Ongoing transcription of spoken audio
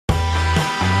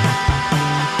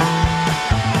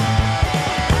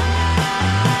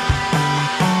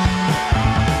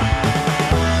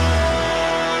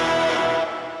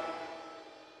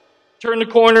turn the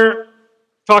corner,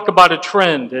 talk about a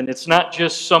trend, and it's not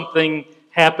just something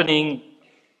happening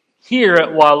here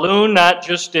at Walloon, not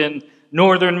just in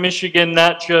northern Michigan,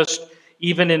 not just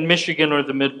even in Michigan or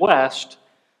the Midwest.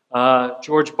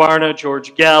 George Barna,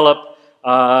 George Gallup,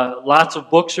 lots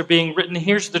of books are being written.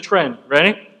 Here's the trend.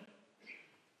 Ready?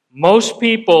 Most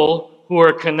people who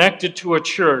are connected to a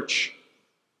church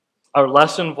are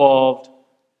less involved,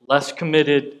 less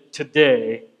committed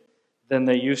today than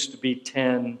they used to be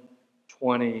 10,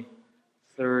 20,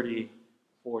 30,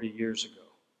 40 years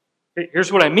ago.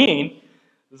 Here's what I mean.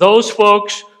 Those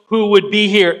folks who would be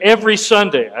here every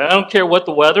Sunday, I don't care what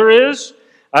the weather is,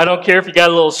 I don't care if you got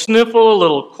a little sniffle, a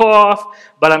little cough,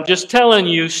 but I'm just telling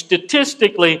you,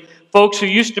 statistically, folks who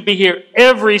used to be here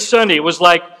every Sunday, it was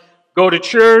like go to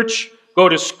church, go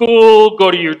to school,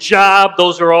 go to your job,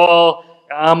 those are all,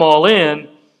 I'm all in.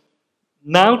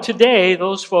 Now today,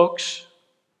 those folks,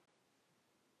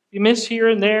 you miss here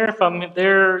and there, if I'm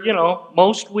there,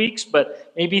 most weeks,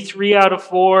 but maybe 3 out of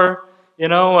 4,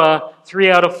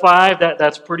 3 out of 5,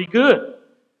 that's pretty good.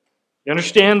 You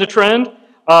understand the trend?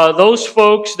 Those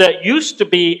folks that used to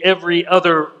be every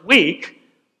other week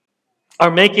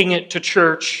are making it to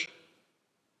church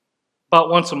about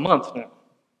once a month now.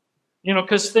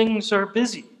 Because things are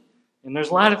busy, and there's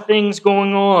a lot of things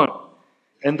going on.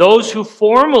 And those who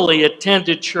formerly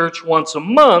attended church once a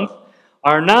month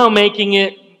are now making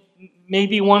it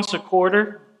maybe once a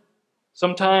quarter,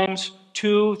 sometimes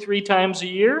 2-3 times a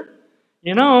year.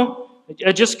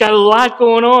 I just got a lot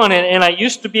going on, and I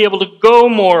used to be able to go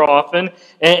more often,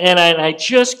 and I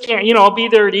just can't. I'll be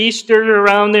there at Easter,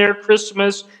 around there,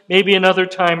 Christmas, maybe another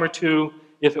time or two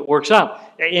if it works out.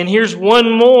 And here's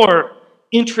one more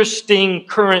interesting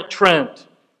current trend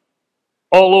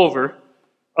all over.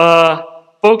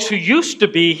 Folks who used to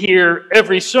be here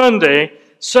every Sunday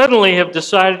suddenly have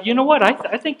decided, you know what,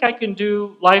 I think I can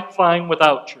do life fine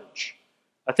without church.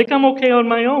 I think I'm okay on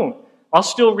my own. I'll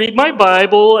still read my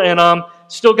Bible, and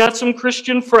still got some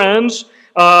Christian friends,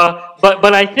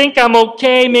 but I think I'm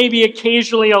okay. Maybe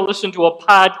occasionally I'll listen to a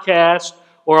podcast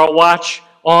or I'll watch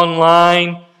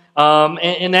online,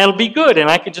 and that'll be good. And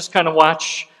I can just kind of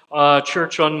watch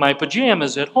church on my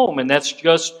pajamas at home, and that's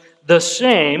just the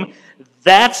same.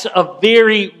 That's a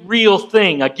very real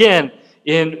thing. Again,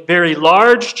 in very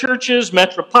large churches,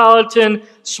 metropolitan,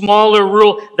 smaller,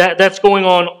 rural, that's going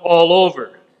on all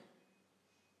over.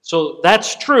 So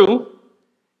that's true,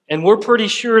 and we're pretty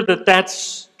sure that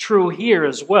that's true here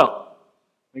as well.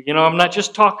 I'm not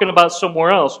just talking about somewhere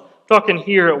else. I'm talking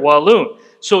here at Walloon.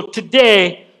 So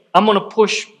today, I'm going to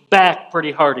push back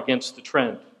pretty hard against the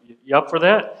trend. You up for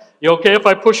that? You okay if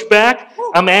I push back?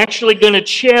 I'm actually going to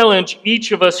challenge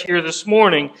each of us here this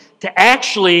morning to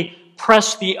actually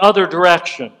press the other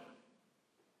direction.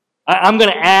 I'm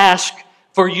going to ask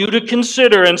for you to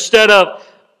consider, instead of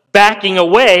backing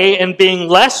away and being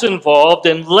less involved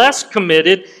and less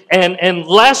committed and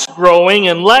less growing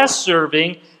and less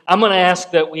serving, I'm going to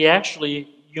ask that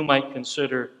you might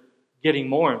consider getting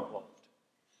more involved,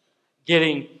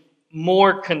 getting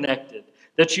more connected,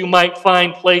 that you might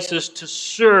find places to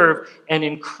serve and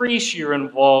increase your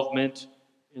involvement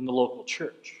in the local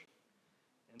church.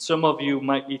 And some of you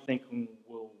might be thinking,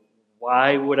 well,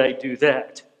 why would I do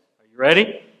that? Are you ready?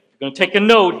 You're going to take a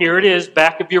note. Here it is,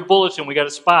 back of your bulletin. We got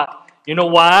a spot. You know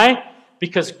why?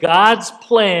 Because God's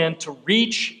plan to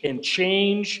reach and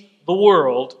change the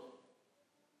world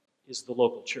is the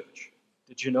local church.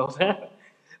 Did you know that?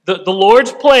 The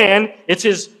Lord's plan, it's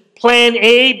His plan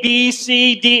A, B,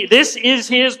 C, D. This is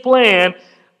His plan.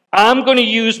 I'm going to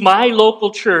use my local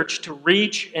church to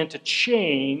reach and to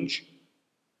change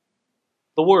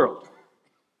the world.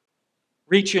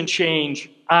 Reach and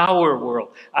change our world.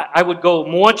 I would go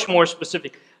much more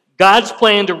specific. God's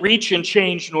plan to reach and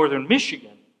change northern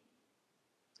Michigan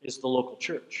is the local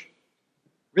church.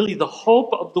 Really, the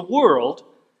hope of the world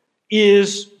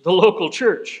is the local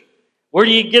church. Where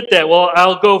do you get that? Well,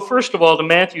 I'll go first of all to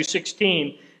Matthew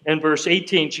 16 and verse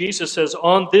 18. Jesus says,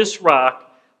 "On this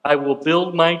rock I will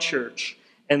build my church,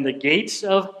 and the gates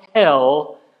of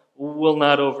hell will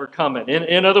not overcome it."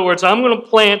 In other words, I'm going to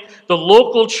plant the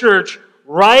local church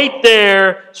right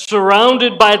there,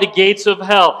 surrounded by the gates of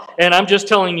hell. And I'm just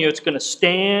telling you, it's going to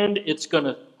stand, it's going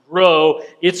to grow,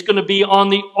 it's going to be on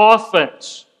the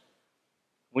offense.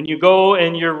 When you go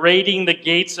and you're raiding the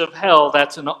gates of hell,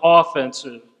 that's an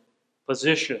offensive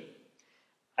position.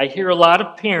 I hear a lot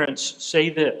of parents say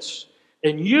this,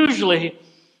 and usually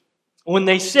when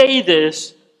they say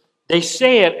this, they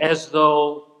say it as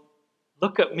though,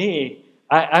 look at me,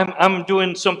 I'm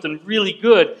doing something really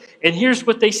good. And here's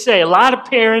what they say. A lot of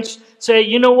parents say,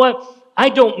 you know what? I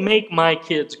don't make my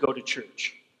kids go to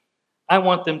church. I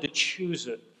want them to choose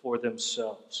it for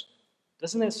themselves.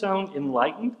 Doesn't that sound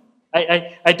enlightened?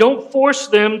 I don't force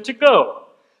them to go.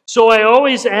 So I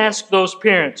always ask those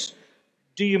parents,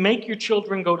 do you make your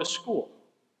children go to school?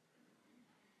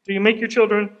 Do you make your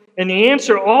children? And the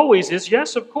answer always is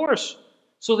yes, of course.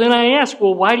 So then I ask,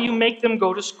 well, why do you make them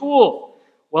go to school?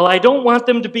 Well, I don't want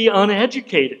them to be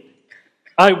uneducated.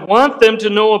 I want them to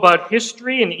know about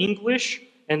history and English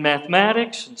and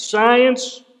mathematics and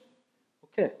science.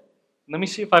 Okay, let me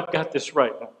see if I've got this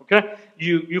right now, okay?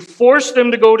 You force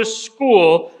them to go to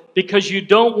school because you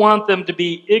don't want them to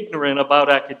be ignorant about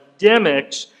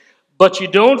academics, but you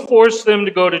don't force them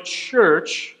to go to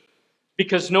church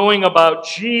because knowing about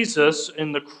Jesus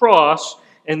and the cross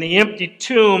and the empty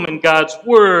tomb and God's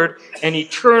Word and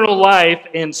eternal life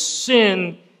and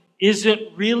sin isn't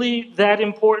really that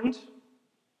important?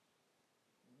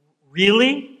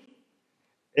 Really?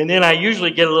 And then I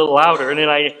usually get a little louder, and then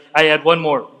I add one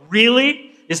more.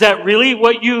 Really? Is that really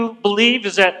what you believe?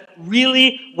 Is that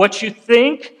really what you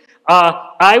think?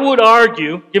 I would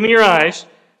argue, give me your eyes,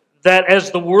 that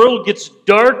as the world gets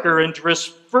darker and drifts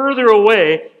further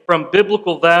away from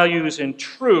biblical values and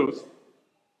truth,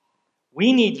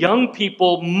 we need young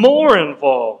people more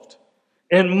involved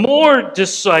and more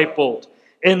discipled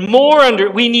and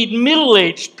we need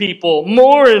middle-aged people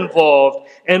more involved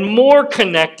and more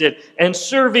connected and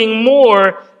serving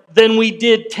more than we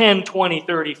did 10, 20,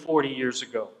 30, 40 years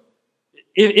ago.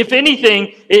 If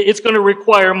anything, it's going to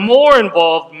require more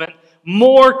involvement,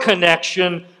 more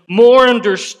connection, more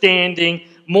understanding,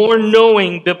 more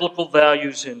knowing biblical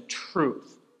values and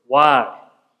truth. Why?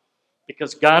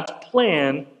 Because God's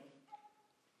plan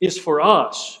is for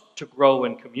us to grow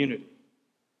in community.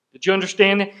 Did you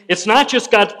understand that? It's not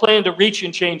just God's plan to reach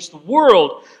and change the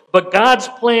world, but God's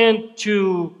plan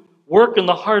to work in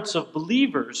the hearts of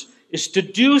believers is to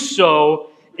do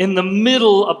so in the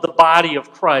middle of the body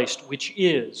of Christ, which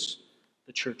is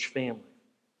the church family.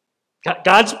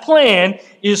 God's plan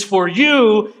is for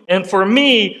you and for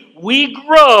me. We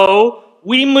grow,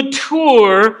 we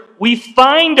mature, we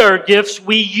find our gifts,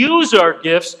 we use our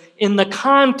gifts in the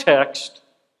context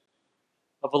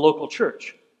of a local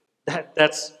church.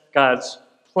 That's God's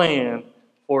plan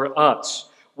for us.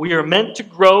 We are meant to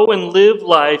grow and live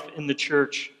life in the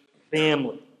church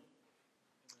family.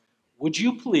 Would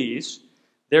you please,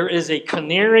 there is a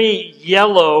canary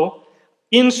yellow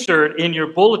insert in your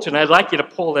bulletin. I'd like you to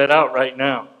pull that out right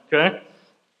now, okay?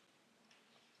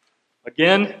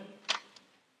 Again,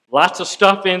 lots of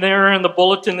stuff in there in the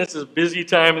bulletin. This is a busy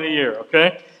time of the year,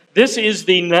 okay? This is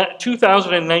the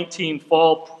 2019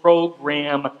 Fall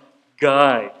Program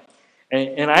Guide.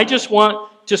 And I just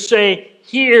want to say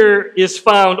here is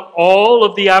found all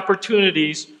of the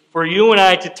opportunities for you and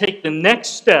I to take the next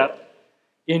step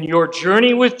in your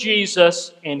journey with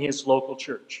Jesus and His local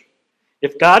church.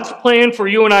 If God's plan for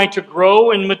you and I to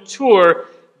grow and mature,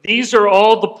 these are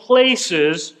all the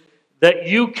places that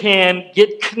you can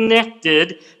get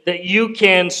connected, that you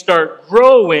can start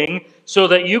growing, so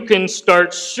that you can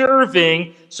start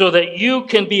serving, so that you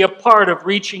can be a part of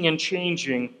reaching and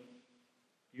changing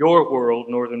your world,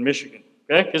 Northern Michigan.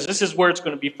 Okay? Because this is where it's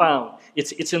going to be found.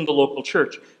 It's in the local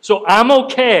church. So I'm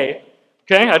okay,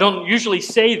 I don't usually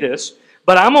say this,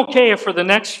 but I'm okay if for the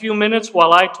next few minutes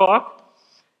while I talk,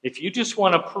 if you just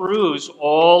want to peruse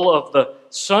all of the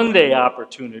Sunday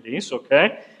opportunities,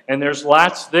 and there's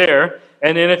lots there,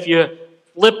 and then if you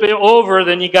flip it over,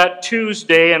 then you got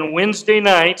Tuesday and Wednesday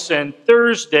nights and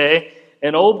Thursday,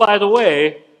 and oh, by the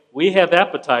way, we have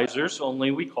appetizers,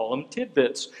 only we call them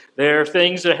tidbits. They're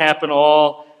things that happen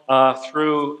all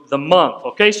through the month,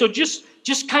 So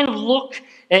just kind of look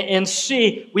and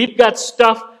see. We've got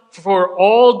stuff for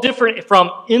all different,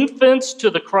 from infants to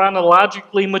the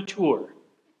chronologically mature.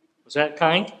 Was that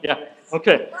kind? Yeah.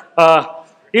 Okay.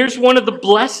 Here's one of the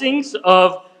blessings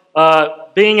of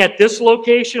being at this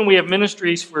location. We have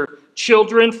ministries for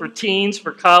children, for teens,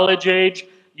 for college age,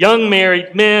 young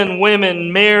married men,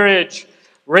 women, marriage,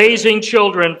 raising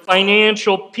children,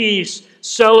 financial peace,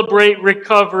 celebrate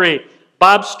recovery.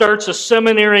 Bob starts a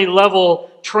seminary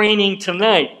level training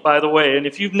tonight, by the way. And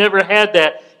if you've never had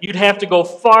that, you'd have to go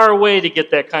far away to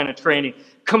get that kind of training.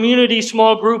 Community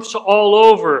small groups all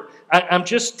over. I'm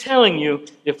just telling you,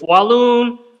 if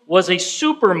Walloon was a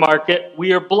supermarket,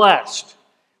 we are blessed.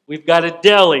 We've got a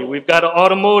deli, we've got an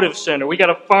automotive center, we got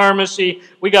a pharmacy,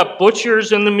 we got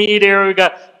butchers in the meat area, we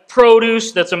got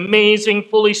produce that's amazing,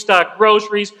 fully stocked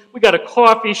groceries, we got a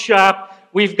coffee shop,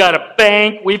 we've got a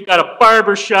bank, we've got a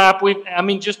barber shop.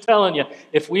 Just telling you,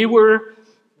 if we're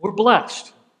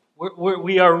blessed.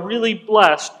 We are really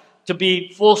blessed to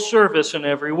be full service in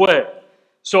every way.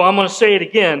 So I'm going to say it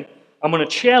again. I'm going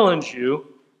to challenge you,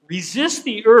 resist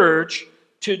the urge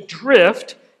to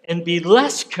drift and be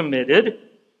less committed.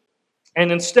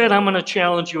 And instead, I'm going to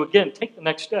challenge you again. Take the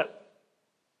next step.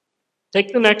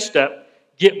 Take the next step.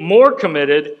 Get more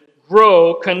committed,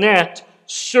 grow, connect,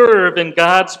 serve in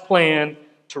God's plan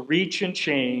to reach and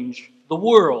change the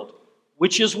world.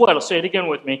 Which is what? I'll say it again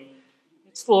with me.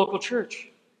 It's the local church.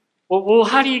 Well,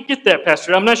 how do you get that,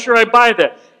 Pastor? I'm not sure I buy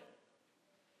that.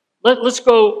 Let's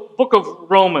go book of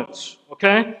Romans,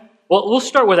 okay? Well, we'll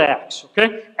start with Acts,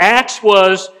 okay? Acts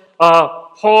was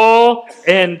Paul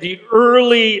and the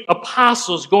early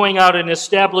apostles going out and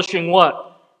establishing what?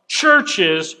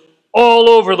 Churches all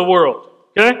over the world,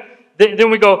 okay? Then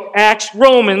we go Acts,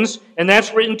 Romans, and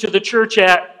that's written to the church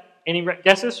at, any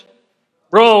guesses?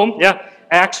 Rome, yeah.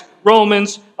 Acts,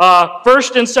 Romans,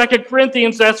 1st and 2nd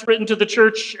Corinthians, that's written to the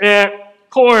church at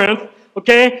Corinth,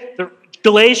 okay? The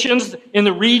Galatians, in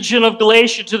the region of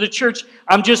Galatia to the church,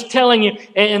 I'm just telling you.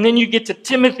 And then you get to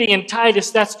Timothy and Titus,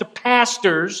 that's to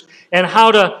pastors and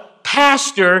how to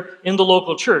pastor in the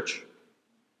local church.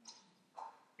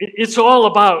 It's all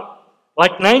about,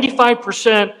 like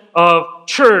 95% of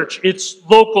church, it's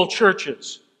local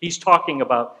churches he's talking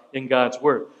about in God's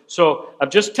Word. So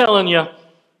I'm just telling you,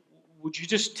 would you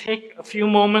just take a few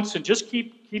moments and just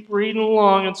keep reading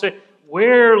along and say,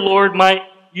 where, Lord, might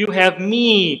you have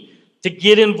me to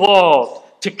get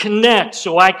involved, to connect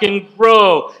so I can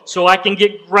grow, so I can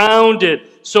get grounded,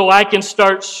 so I can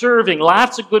start serving.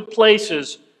 Lots of good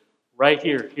places right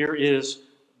here. Here is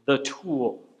the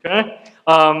tool. Okay?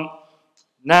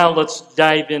 Now let's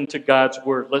dive into God's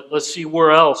Word. Let's see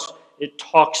where else it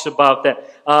talks about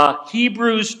that.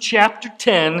 Hebrews chapter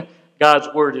 10, God's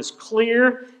Word is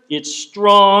clear. It's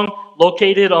strong,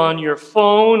 located on your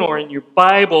phone or in your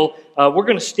Bible. We're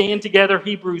going to stand together.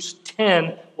 Hebrews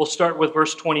 10, we'll start with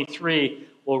verse 23.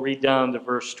 We'll read down to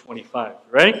verse 25.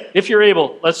 Ready? If you're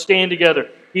able, let's stand together.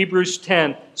 Hebrews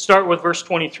 10, start with verse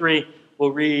 23.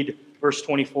 We'll read verse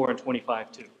 24 and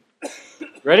 25 too.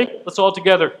 Ready? Let's all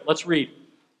together. Let's read.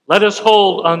 Let us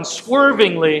hold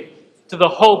unswervingly to the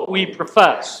hope we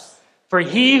profess. For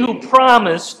he who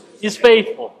promised is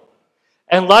faithful.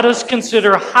 And let us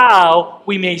consider how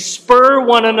we may spur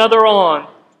one another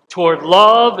on toward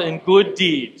love and good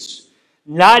deeds,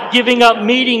 not giving up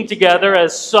meeting together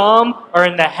as some are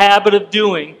in the habit of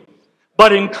doing,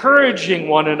 but encouraging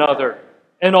one another,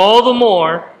 and all the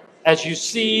more as you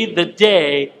see the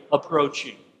day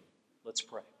approaching. Let's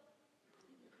pray.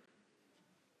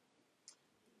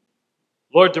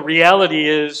 Lord, the reality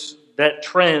is that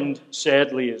trend,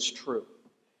 sadly, is true.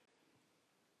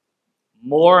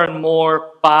 More and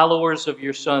more followers of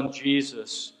your Son,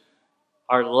 Jesus,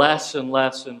 are less and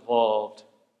less involved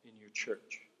in your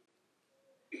church.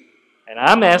 And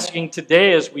I'm asking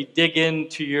today, as we dig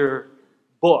into your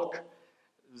book,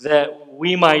 that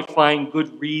we might find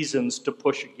good reasons to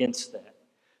push against that.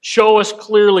 Show us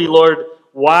clearly, Lord,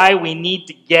 why we need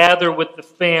to gather with the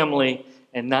family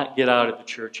and not get out of the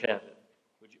church habit.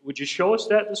 Would you show us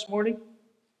that this morning?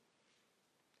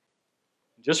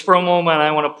 Just for a moment,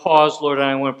 I want to pause, Lord, and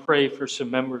I want to pray for some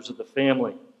members of the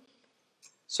family.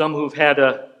 Some who've had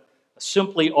a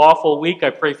simply awful week.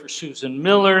 I pray for Susan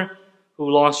Miller,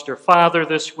 who lost her father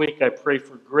this week. I pray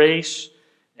for grace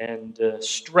and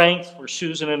strength for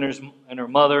Susan and her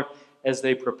mother as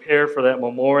they prepare for that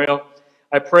memorial.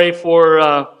 I pray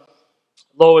for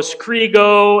Lois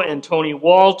Kriego and Tony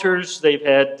Walters. They've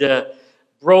had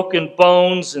broken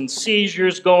bones and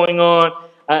seizures going on.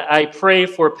 I pray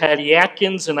for Patty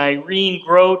Atkins and Irene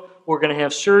Grote. We're going to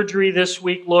have surgery this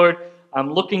week, Lord.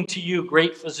 I'm looking to you,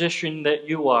 great physician that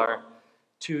you are,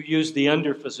 to use the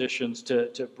under physicians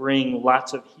to bring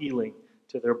lots of healing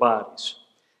to their bodies.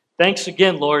 Thanks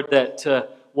again, Lord, that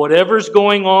whatever's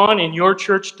going on in your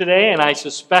church today, and I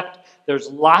suspect there's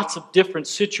lots of different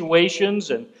situations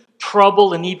and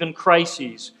trouble and even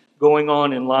crises going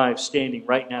on in lives standing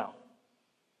right now.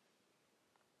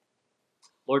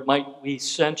 Lord, might we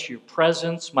sense your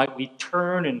presence? Might we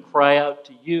turn and cry out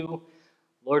to you?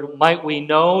 Lord, might we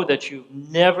know that you've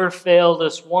never failed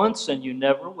us once and you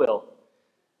never will.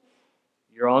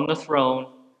 You're on the throne.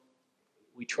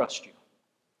 We trust you.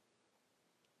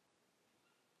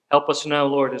 Help us now,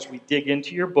 Lord, as we dig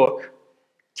into your book.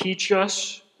 Teach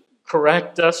us,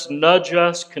 correct us, nudge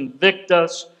us, convict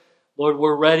us. Lord,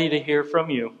 we're ready to hear from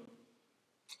you.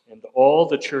 And all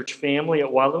the church family at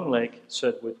Walloon Lake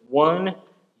said with one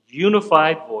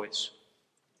unified voice,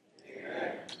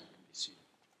 amen.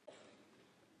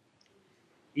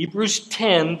 Hebrews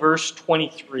 10, verse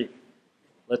 23.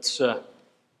 Let's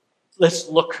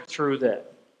look through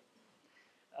that.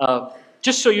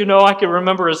 Just so you know, I can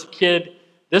remember as a kid,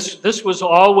 this was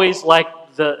always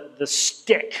like the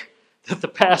stick that the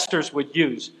pastors would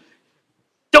use.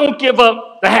 Don't give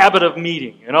up the habit of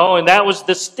meeting, and that was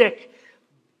the stick.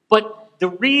 But the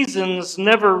reasons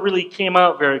never really came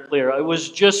out very clear. It was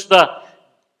just the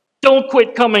don't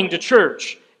quit coming to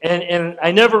church. And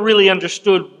I never really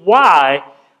understood why.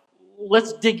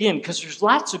 Let's dig in, because there's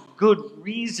lots of good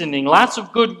reasoning, lots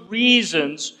of good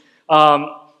reasons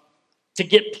to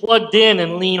get plugged in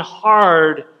and lean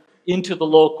hard into the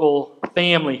local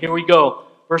family. Here we go.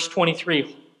 Verse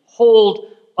 23. Hold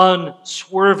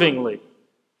unswervingly.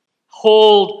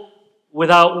 Hold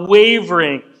without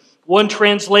wavering. One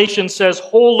translation says,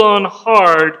 hold on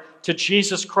hard to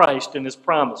Jesus Christ and His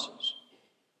promises.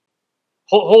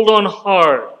 Hold on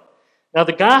hard. Now,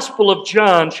 the Gospel of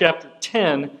John, chapter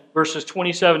 10, verses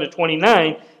 27 to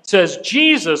 29, says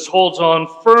Jesus holds on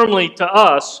firmly to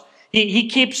us. He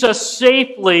keeps us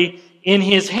safely in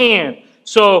His hand.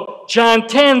 So, John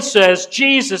 10 says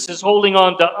Jesus is holding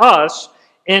on to us,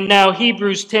 and now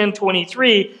Hebrews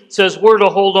 10:23 says we're to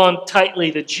hold on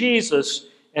tightly to Jesus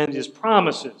and His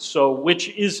promises. So, which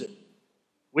is it?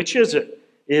 Which is it?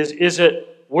 Is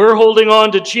it we're holding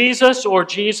on to Jesus, or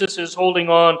Jesus is holding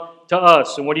on to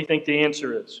us? And what do you think the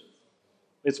answer is?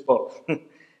 It's both.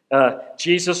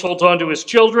 Jesus holds on to His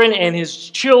children, and His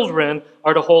children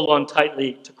are to hold on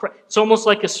tightly to Christ. It's almost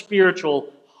like a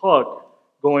spiritual hug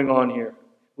going on here.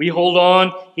 We hold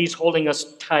on, He's holding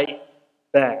us tight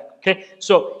back. Okay?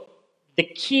 So the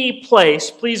key place,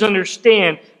 please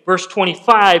understand, verse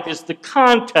 25 is the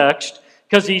context,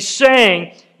 because He's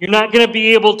saying you're not going to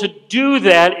be able to do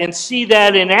that and see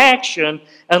that in action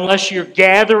unless you're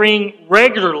gathering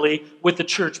regularly with the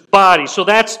church body. So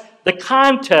that's the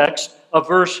context of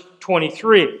verse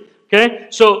 23. Okay?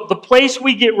 So the place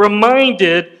we get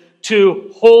reminded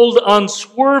to hold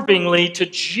unswervingly to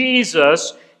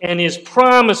Jesus and His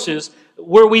promises,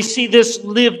 where we see this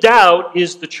lived out,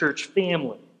 is the church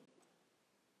family.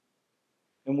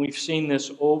 And we've seen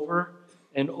this over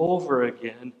and over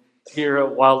again here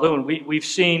at Walloon. We've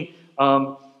seen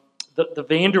the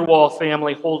Vanderwall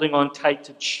family holding on tight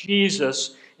to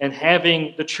Jesus and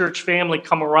having the church family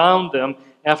come around them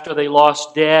after they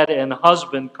lost dad and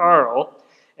husband, Carl.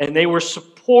 And they were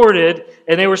supported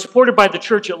by the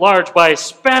church at large,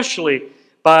 especially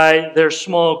by their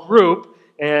small group,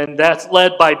 and that's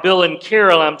led by Bill and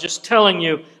Carol. I'm just telling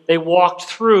you, they walked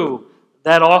through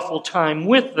that awful time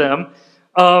with them.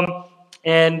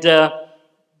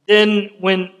 Then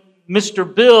when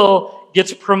Mr. Bill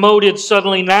gets promoted,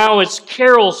 suddenly now it's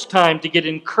Carol's time to get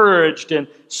encouraged and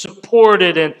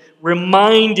supported and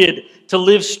reminded to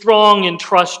live strong in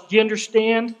trust. Do you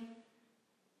understand?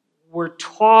 We're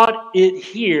taught it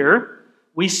here.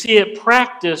 We see it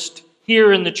practiced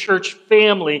here in the church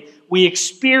family. We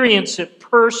experience it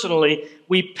personally.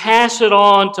 We pass it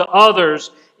on to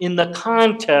others in the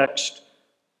context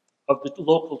of the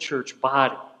local church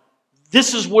body.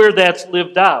 This is where that's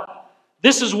lived out.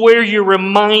 This is where you're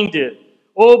reminded,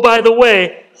 oh, by the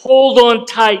way, hold on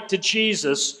tight to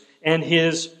Jesus and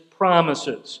His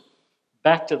promises.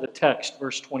 Back to the text,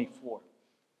 verse 24.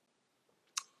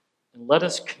 And let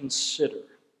us consider,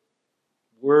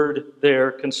 word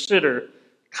there, consider,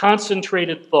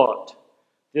 concentrated thought.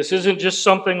 This isn't just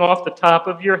something off the top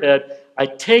of your head. I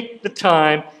take the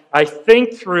time, I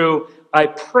think through, I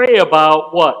pray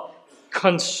about what?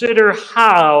 Consider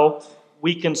how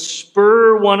we can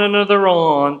spur one another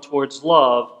on towards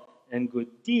love and good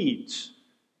deeds.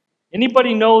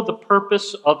 Anybody know the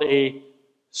purpose of a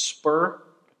spur?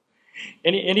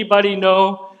 Anybody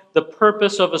know the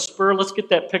purpose of a spur? Let's get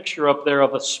that picture up there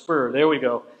of a spur. There we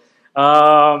go.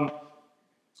 I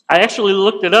actually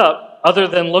looked it up, other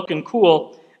than looking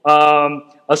cool.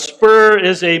 A spur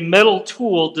is a metal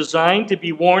tool designed to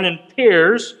be worn in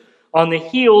pairs on the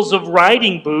heels of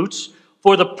riding boots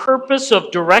for the purpose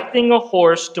of directing a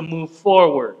horse to move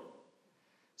forward.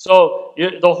 So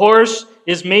the horse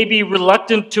is maybe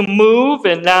reluctant to move,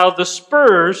 and now the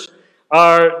spurs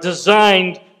are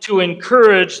designed to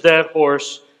encourage that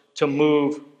horse to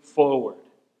move forward.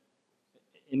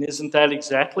 And isn't that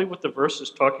exactly what the verse is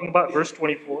talking about? Verse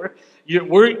 24.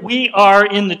 We are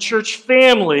in the church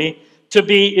family to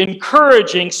be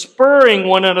encouraging, spurring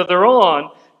one another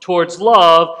on towards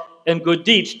love and good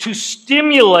deeds, to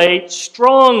stimulate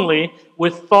strongly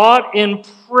with thought and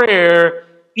prayer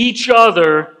each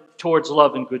other towards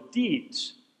love and good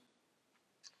deeds.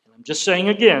 And I'm just saying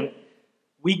again,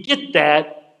 we get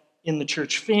that in the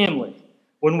church family.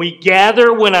 When we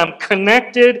gather, when I'm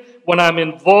connected, when I'm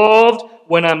involved,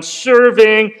 when I'm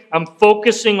serving, I'm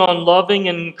focusing on loving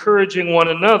and encouraging one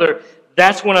another,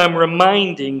 that's when I'm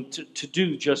reminding to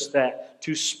do just that,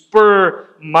 to spur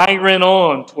Myron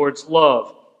on towards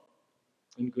love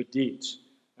and good deeds.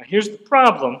 Now, here's the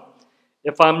problem.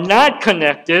 If I'm not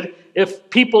connected, if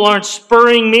people aren't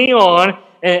spurring me on,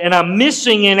 and I'm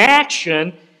missing in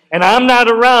action, and I'm not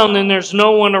around, then there's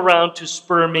no one around to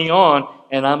spur me on,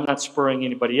 and I'm not spurring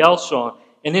anybody else on.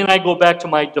 And then I go back to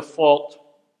my default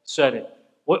setting.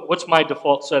 What's my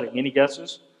default setting? Any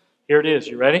guesses? Here it is.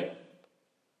 You ready?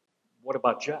 What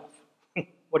about Jeff?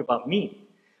 What about me?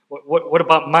 What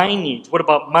about my needs? What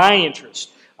about my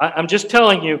interests? I'm just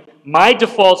telling you, my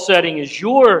default setting is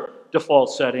your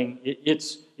default setting.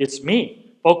 It's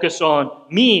me. Focus on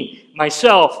me,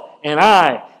 myself, and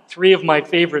I. 3 of my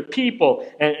favorite people.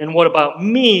 And what about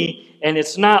me? And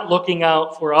it's not looking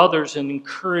out for others and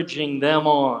encouraging them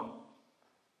on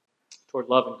toward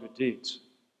love and good deeds.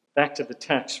 Back to the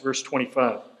text, verse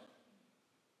 25.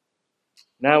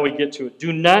 Now we get to it.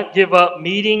 Do not give up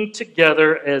meeting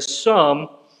together as some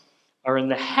are in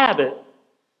the habit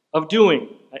of doing.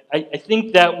 I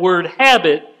think that word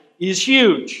habit is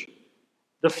huge.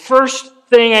 The first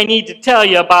thing I need to tell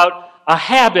you about a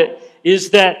habit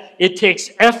is that it takes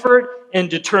effort and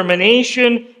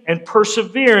determination and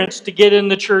perseverance to get in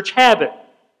the church habit.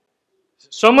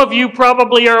 Some of you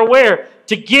probably are aware,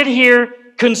 to get here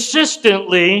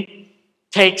consistently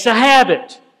takes a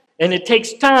habit. And it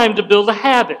takes time to build a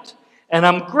habit. And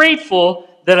I'm grateful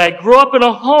that I grew up in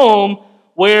a home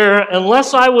where,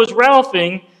 unless I was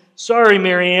Ralphing, sorry,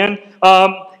 Marianne,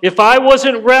 if I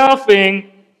wasn't Ralphing,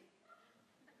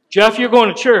 Jeff, you're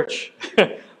going to church.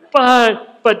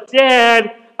 but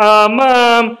Dad,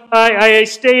 Mom, I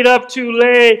stayed up too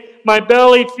late. My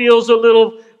belly feels a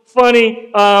little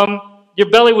funny. Your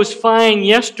belly was fine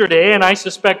yesterday, and I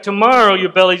suspect tomorrow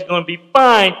your belly's going to be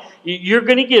fine. You're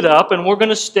going to get up, and we're going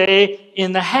to stay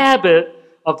in the habit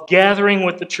of gathering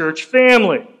with the church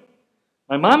family.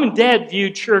 My mom and dad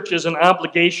viewed church as an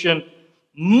obligation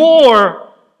more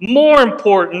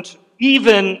important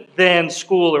even than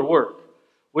school or work.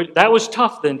 That was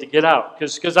tough then to get out,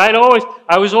 because I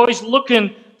was always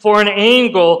looking for an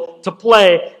angle to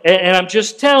play, and I'm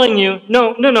just telling you,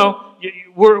 no,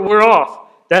 we're off.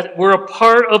 That we're a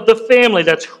part of the family.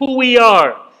 That's who we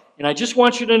are. And I just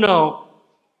want you to know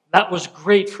that was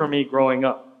great for me growing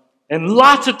up. And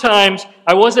lots of times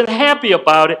I wasn't happy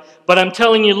about it, but I'm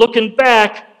telling you, looking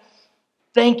back,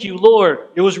 thank you, Lord.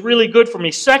 It was really good for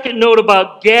me. Second note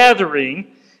about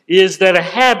gathering is that a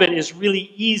habit is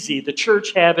really easy. The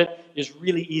church habit is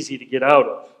really easy to get out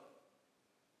of.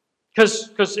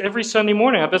 Because every Sunday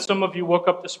morning, I bet some of you woke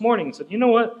up this morning and said, you know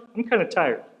what, I'm kind of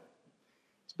tired.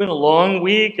 It's been a long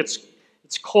week. It's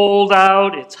cold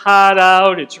out. It's hot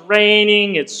out. It's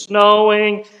raining. It's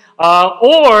snowing.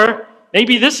 Or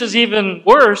maybe this is even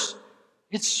worse.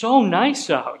 It's so nice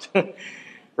out.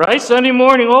 Right? Sunday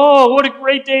morning, oh, what a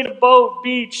great day to boat,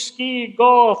 beach, ski,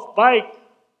 golf, bike,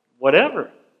 whatever.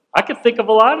 I could think of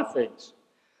a lot of things.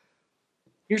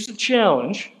 Here's the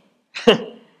challenge.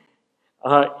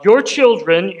 Your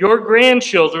children, your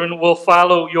grandchildren will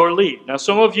follow your lead. Now,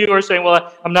 some of you are saying,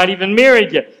 well, I'm not even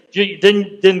married yet.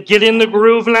 Then get in the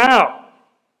groove now.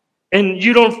 And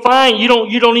you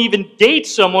don't even date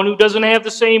someone who doesn't have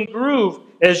the same groove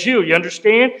as you. You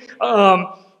understand?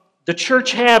 The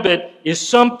church habit is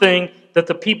something that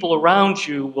the people around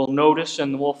you will notice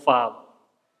and will follow.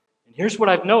 And here's what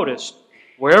I've noticed.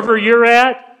 Wherever you're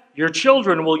at, your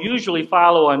children will usually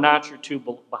follow a notch or two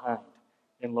behind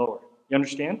and lower. You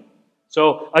understand?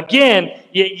 So again,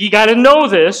 you got to know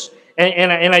this,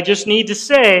 and I just need to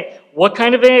say, what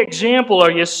kind of an example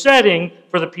are you setting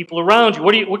for the people around you?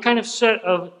 What kind of set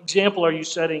of example are you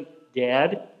setting?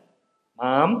 Dad,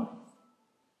 Mom,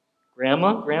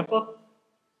 Grandma, Grandpa?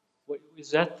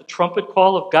 Is that the trumpet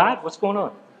call of God? What's going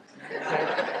on?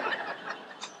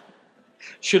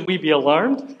 Should we be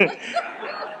alarmed?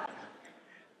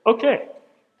 Okay.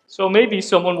 So maybe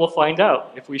someone will find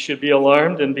out if we should be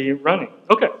alarmed and be running.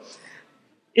 Okay.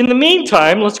 In the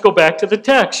meantime, let's go back to the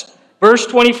text. Verse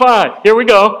 25. Here we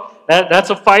go. That's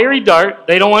a fiery dart.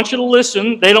 They don't want you to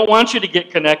listen. They don't want you to get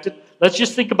connected. Let's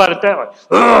just think about it that way.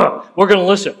 We're going to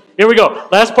listen. Here we go.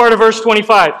 Last part of verse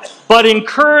 25. But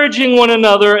encouraging one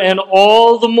another, and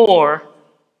all the more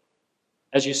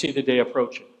as you see the day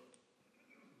approaching.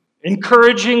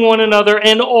 Encouraging one another,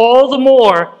 and all the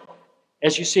more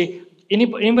as you see.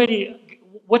 Anybody,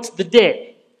 what's the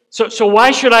day? So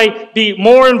why should I be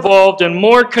more involved and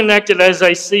more connected as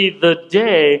I see the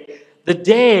day? The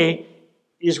day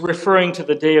is referring to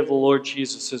the day of the Lord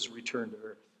Jesus' return to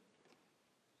earth.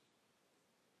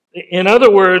 In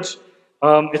other words,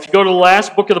 if you go to the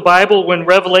last book of the Bible, when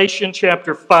Revelation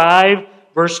chapter 5,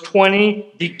 verse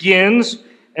 20 begins,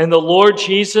 and the Lord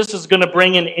Jesus is going to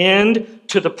bring an end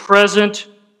to the present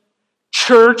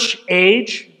church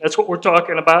age. That's what we're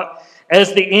talking about.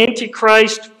 as the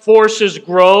Antichrist forces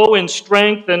grow in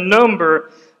strength and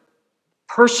number,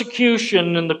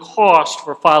 persecution and the cost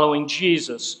for following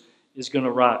Jesus is going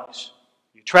to rise.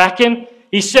 You tracking?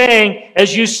 He's saying,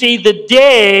 as you see the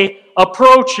day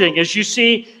approaching, as you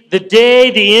see the day,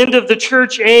 the end of the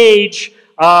church age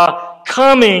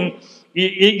coming,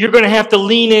 you're going to have to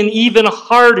lean in even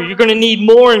harder. You're going to need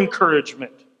more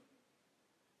encouragement.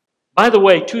 By the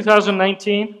way,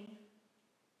 2019,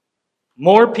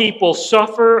 more people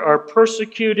suffer, are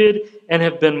persecuted, and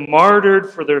have been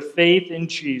martyred for their faith in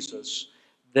Jesus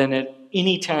than at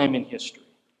any time in history.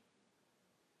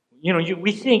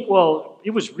 We think, well,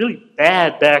 it was really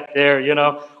bad back there,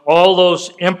 all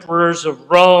those emperors of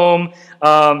Rome,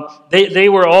 they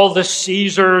were all the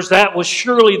Caesars, that was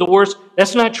surely the worst.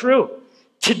 That's not true.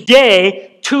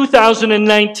 Today,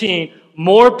 2019,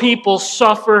 more people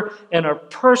suffer and are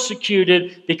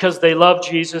persecuted because they love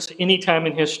Jesus any time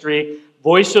in history.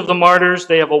 Voice of the Martyrs,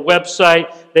 they have a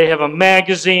website, they have a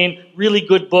magazine, really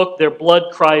good book, Their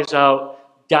Blood Cries Out,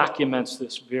 documents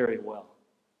this very well.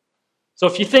 So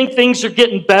if you think things are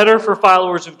getting better for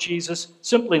followers of Jesus,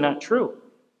 simply not true.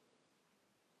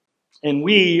 And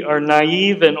we are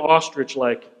naive and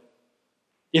ostrich-like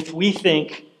if we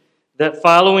think that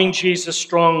following Jesus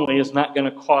strongly is not going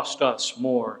to cost us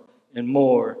more and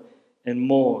more and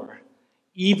more,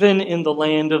 even in the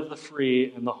land of the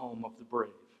free and the home of the brave.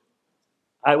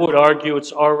 I would argue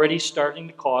it's already starting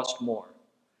to cost more.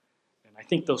 And I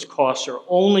think those costs are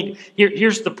only...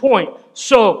 Here's the point.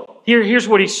 So, here's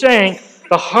what he's saying.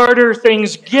 The harder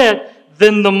things get,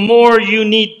 then the more you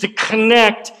need to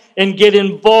connect and get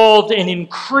involved and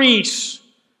increase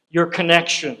your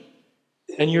connection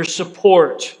and your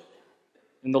support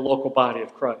in the local body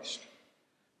of Christ.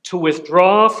 To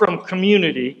withdraw from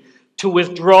community, to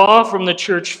withdraw from the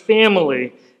church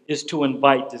family, is to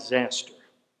invite disaster.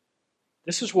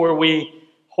 This is where we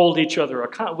hold each other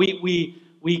accountable.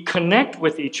 We connect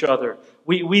with each other.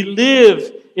 We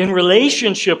live in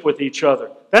relationship with each other.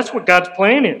 That's what God's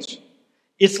plan is.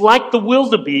 It's like the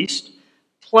wildebeest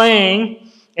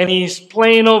playing, and he's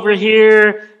playing over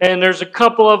here, and there's a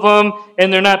couple of them,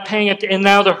 and they're not paying it, and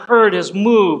now the herd has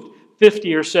moved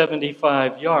 50 or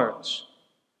 75 yards.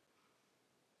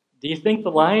 Do you think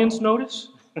the lions notice?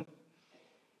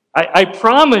 I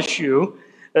promise you,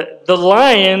 the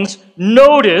lions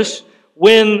notice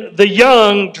when the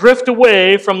young drift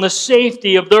away from the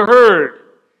safety of the herd.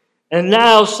 And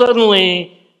now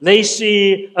suddenly they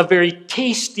see a very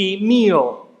tasty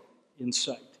meal in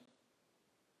sight.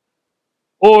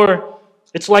 Or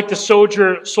it's like the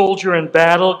soldier in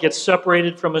battle gets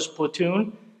separated from his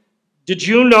platoon. Did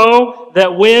you know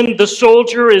that when the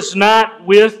soldier is not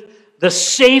with the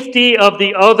safety of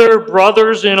the other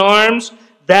brothers in arms,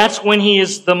 that's when he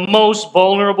is the most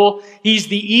vulnerable? He's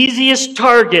the easiest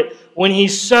target when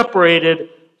he's separated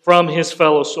from his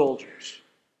fellow soldiers.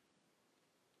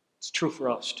 It's true for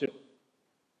us too.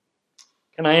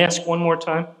 Can I ask one more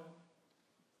time?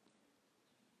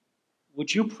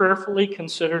 Would you prayerfully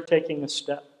consider taking a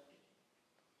step?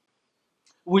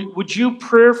 Would you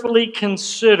prayerfully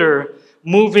consider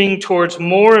moving towards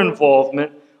more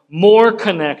involvement, more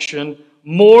connection,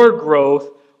 more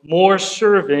growth, more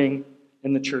serving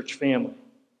in the church family?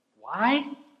 Why?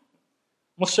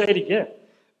 We'll say it again.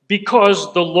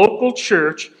 Because the local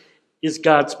church is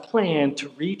God's plan to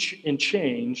reach and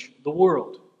change the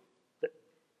world. The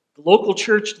local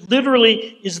church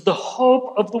literally is the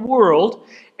hope of the world,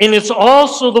 and it's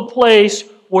also the place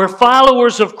where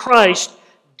followers of Christ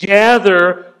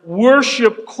gather,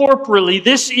 worship corporately.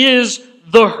 This is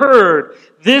the herd.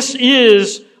 This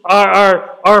is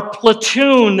our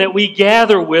platoon that we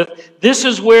gather with. This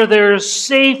is where there's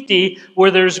safety,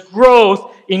 where there's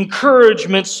growth,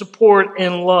 encouragement, support,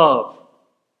 and love.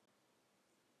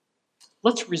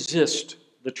 Let's resist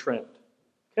the trend.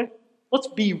 Okay? Let's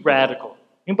be radical.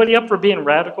 Anybody up for being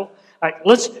radical? All right,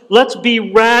 let's be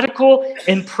radical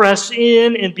and press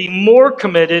in and be more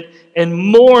committed and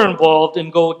more involved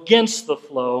and go against the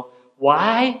flow.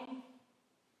 Why?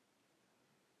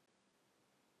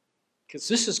 Because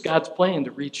this is God's plan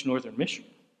to reach northern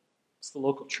Michigan. It's the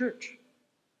local church.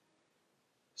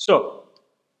 So,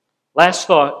 last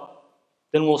thought,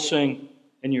 then we'll sing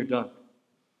and you're done.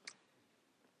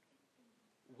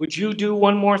 Would you do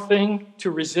one more thing to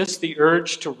resist the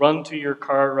urge to run to your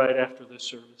car right after this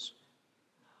service?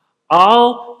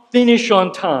 I'll finish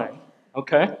on time,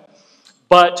 okay?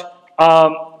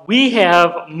 But we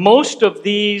have most of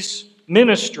these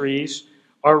ministries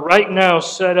are right now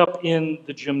set up in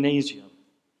the gymnasium.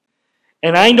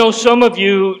 And I know some of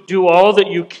you do all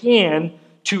that you can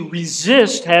to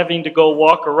resist having to go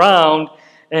walk around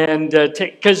and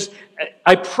take, because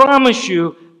I promise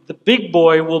you, the big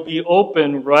boy will be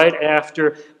open right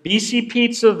after BC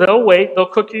Pizza. They'll wait. They'll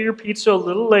cook you your pizza a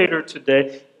little later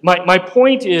today. My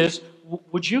point is,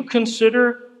 would you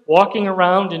consider walking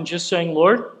around and just saying,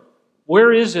 Lord,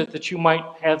 where is it that you might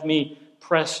have me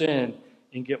press in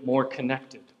and get more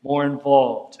connected, more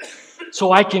involved,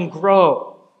 so I can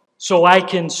grow, so I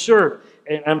can serve?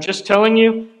 And I'm just telling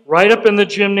you, right up in the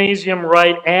gymnasium,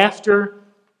 right after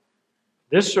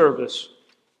this service,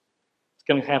 it's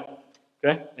going to happen.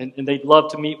 Okay? And they'd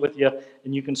love to meet with you,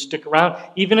 and you can stick around.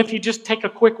 Even if you just take a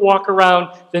quick walk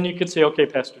around, then you can say, okay,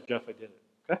 Pastor Jeff, I did it.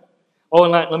 Okay? Oh,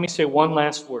 and let me say one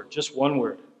last word, just one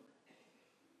word.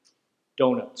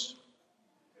 Donuts.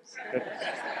 Okay?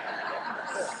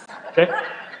 Okay?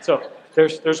 So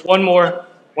there's one more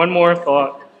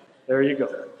thought. There you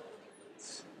go.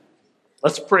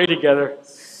 Let's pray together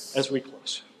as we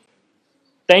close.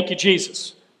 Thank you,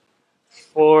 Jesus,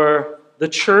 for the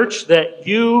church that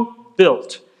you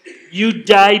built. You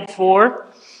died for.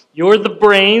 You're the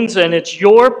brains, and it's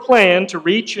your plan to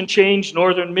reach and change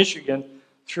northern Michigan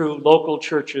through local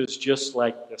churches just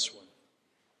like this one.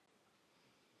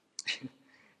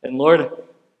 And Lord,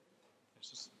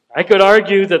 I could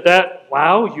argue that,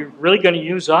 wow, you're really going to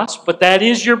use us, but that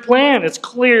is your plan. It's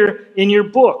clear in your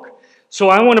book. So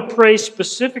I want to pray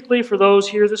specifically for those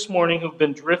here this morning who've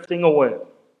been drifting away,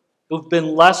 who've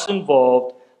been less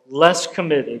involved, less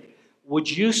committed. Would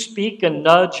you speak and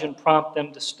nudge and prompt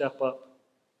them to step up?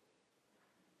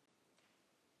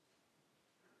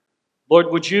 Lord,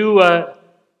 would you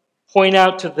point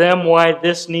out to them why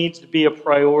this needs to be a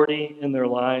priority in their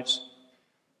lives?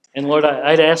 And Lord,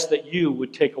 I'd ask that you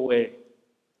would take away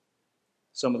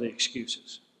some of the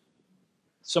excuses,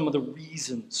 some of the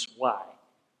reasons why.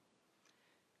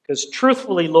 Because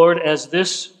truthfully, Lord, as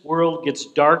this world gets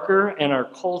darker and our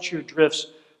culture drifts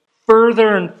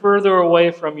further and further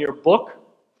away from your book,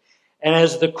 and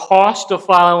as the cost of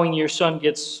following your Son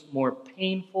gets more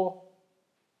painful,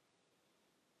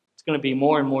 it's going to be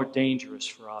more and more dangerous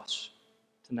for us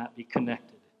to not be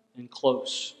connected and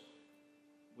close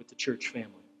with the church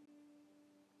family.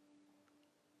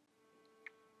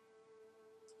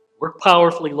 Work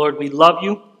powerfully, Lord. We love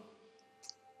you,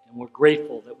 and we're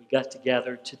grateful that we got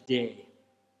together today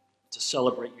to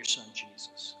celebrate your Son,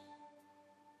 Jesus.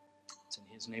 It's in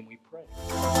his name we pray.